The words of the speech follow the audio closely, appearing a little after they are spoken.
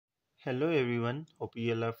Hello everyone, hope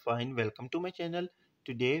you all are fine. Welcome to my channel.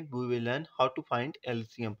 Today we will learn how to find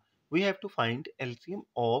LCM. We have to find LCM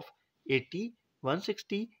of 80,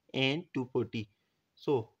 160 and 240.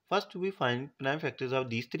 So first we find prime factors of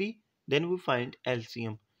these three, then we find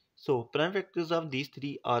LCM. So prime factors of these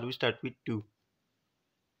three are, we start with 2.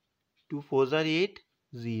 2 4s are 8,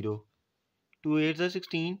 0. 2 8s are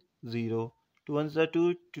 16, 0. 2 1s are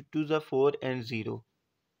 2, 2 2s are 4 and 0.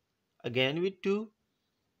 Again with 2.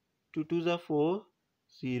 2 2s are 4,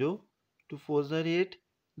 0. 2 4s are 8,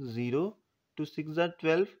 0. 2 6s are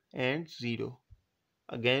 12 and 0.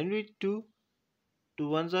 Again with 2. 2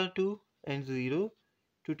 1s are 2 and 0.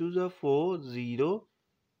 2 2s are 4, 0.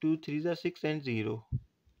 2 3s are 6 and 0.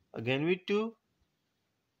 Again with 2.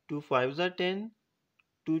 2 5s are 10.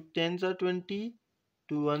 2 10s are 20.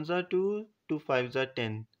 2 1s are 2. 2 5s are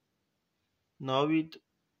 10. Now with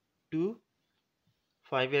 2.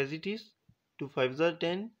 5 as it is. 2 5s are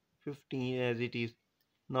 10. 15 as it is.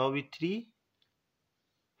 Now with 3.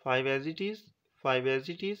 5 as it is, 5 as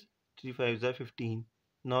it is, 3 5s are 15.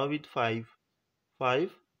 Now with 5,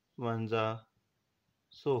 5 1s are.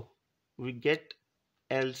 So we get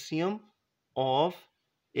LCM of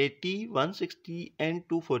 80, 160 and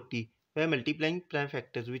 240 by multiplying prime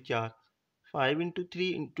factors, which are 5 into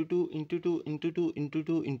 3 into 2 into 2 into 2 into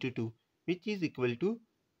 2 into 2, which is equal to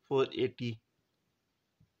 480.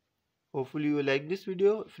 Hopefully you like this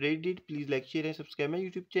video. If you did, please like, share and subscribe my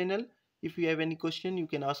YouTube channel. If you have any question, you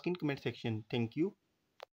can ask in comment section. Thank you.